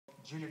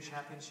junior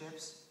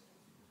championships.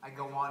 I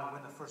go on and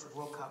win the first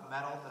World Cup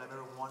medal that I've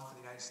ever won for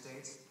the United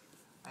States.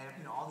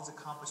 And all these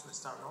accomplishments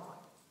start rolling.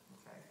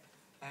 Okay,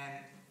 and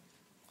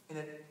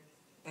it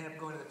ended up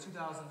going to the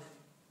 2000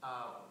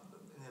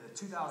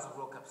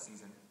 World Cup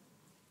season,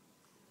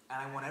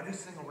 and I won every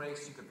single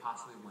race you could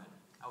possibly win.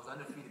 I was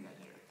undefeated that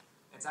year.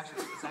 It's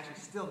actually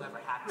still never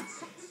happened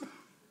since,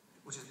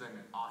 which has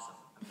been awesome.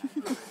 I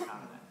mean, I'm very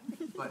proud of that.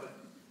 But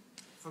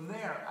from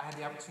there, I had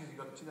the opportunity to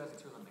go to the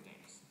 2002 Olympic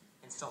Games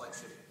in Salt Lake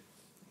City.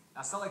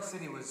 Now, Salt Lake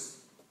City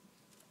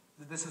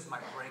this was my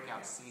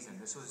breakout season.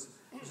 This was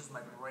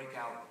my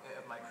breakout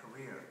of my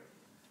career.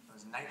 I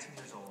was 19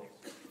 years old.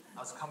 I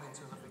was coming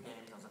into Olympic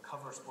Games. I was a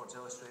cover of Sports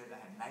Illustrated. I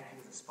had Nike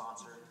as a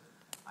sponsor.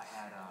 I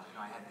had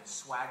the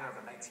swagger of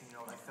a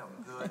 19-year-old. I felt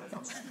good. I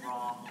felt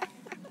strong.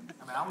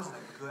 I mean, I was in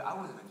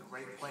a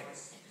great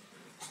place.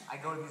 I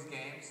go to these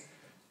games,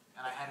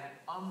 and I had an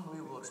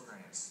unbelievable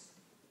experience.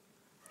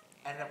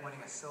 Ended up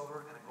winning a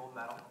silver and a gold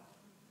medal.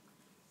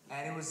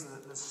 And it was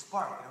the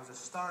spark. It was a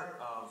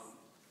start of,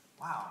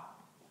 wow,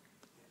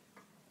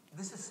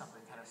 this is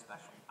something kind of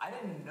special. I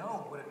didn't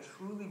know what it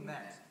truly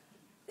meant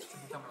to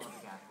become an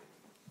Olympic athlete.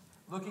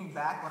 Looking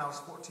back when I was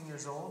 14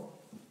 years old,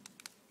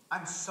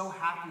 I'm so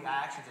happy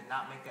I actually did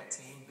not make that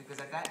team, because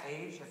at that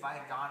age, if I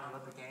had gone to the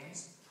Olympic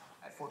Games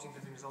at 14,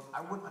 15 years old, I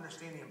wouldn't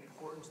understand the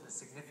importance and the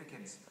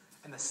significance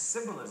and the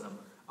symbolism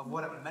of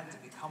what it meant to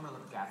become an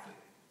Olympic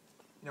athlete.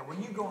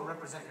 When you go and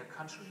represent your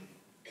country,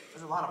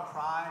 there's a lot of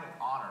pride and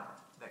honor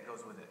that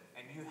goes with it,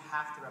 and you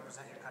have to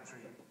represent your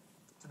country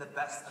to the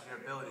best of your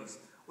abilities,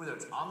 whether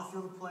it's on the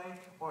field of play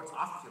or it's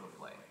off the field of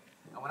play.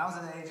 And when I was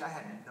that age, I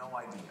had no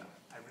idea.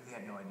 I really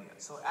had no idea.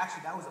 So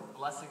actually, that was a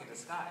blessing in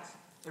disguise.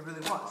 It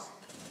really was.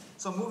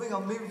 So moving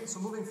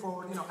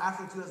forward,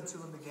 after the 2002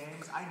 Olympic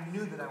Games, I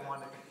knew that I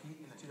wanted to compete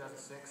in the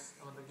 2006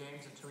 Olympic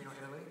Games in Torino,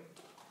 Italy.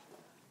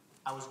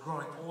 I was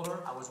growing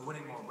older. I was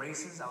winning more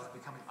races. I was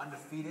becoming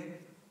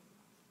undefeated.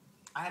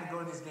 I had to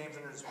go to these games,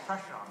 and there's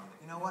pressure on me.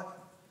 You know what?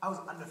 I was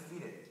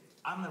undefeated.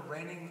 I'm the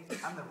reigning,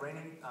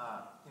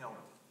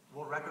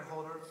 world record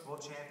holder,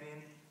 world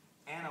champion,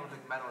 and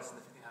Olympic medalist in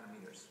the 1500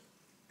 meters.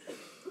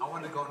 I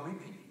wanted to go and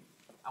repeat.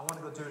 I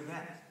wanted to go do it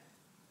again.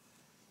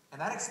 And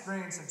that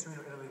experience in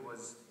Torino, Italy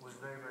was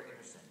very, very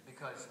interesting,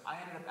 because I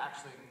ended up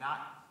actually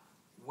not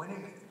winning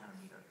the 1500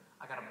 meter.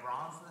 I got a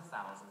bronze in the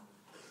 1000,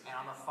 and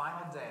on the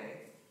final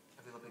day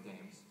of the Olympic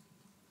Games,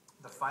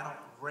 the final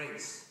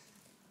race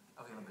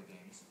of the Olympic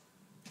Games,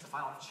 the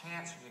final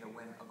chance for me to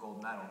win a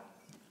gold medal,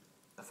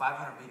 the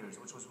 500 meters,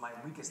 which was my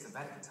weakest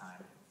event at the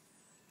time,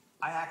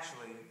 I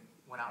actually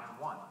went out and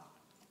won.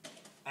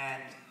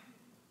 And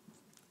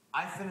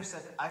I finished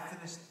up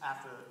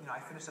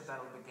that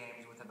Olympic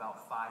Games with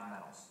about 5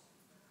 medals.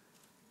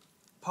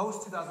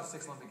 Post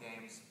 2006 Olympic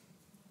Games,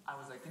 I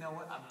was like, you know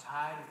what? I'm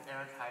tied with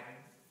Eric Heiden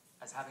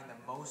as having the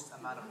most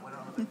amount of Winter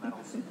Olympic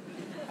medals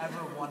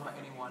ever won by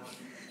anyone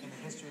in the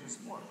history of the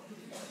sport.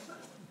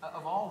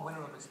 Of all Winter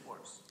Olympic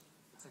sports.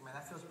 I was like, man,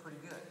 that feels pretty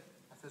good.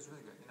 That feels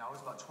really good. I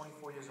was about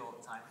 24 years old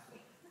at the time.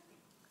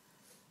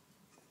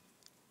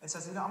 And so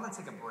I said, I'm going to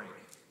take a break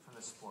from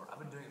this sport. I've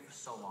been doing it for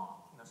so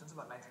long, since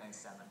about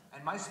 1997.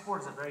 And my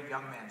sport is a very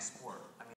young man's sport.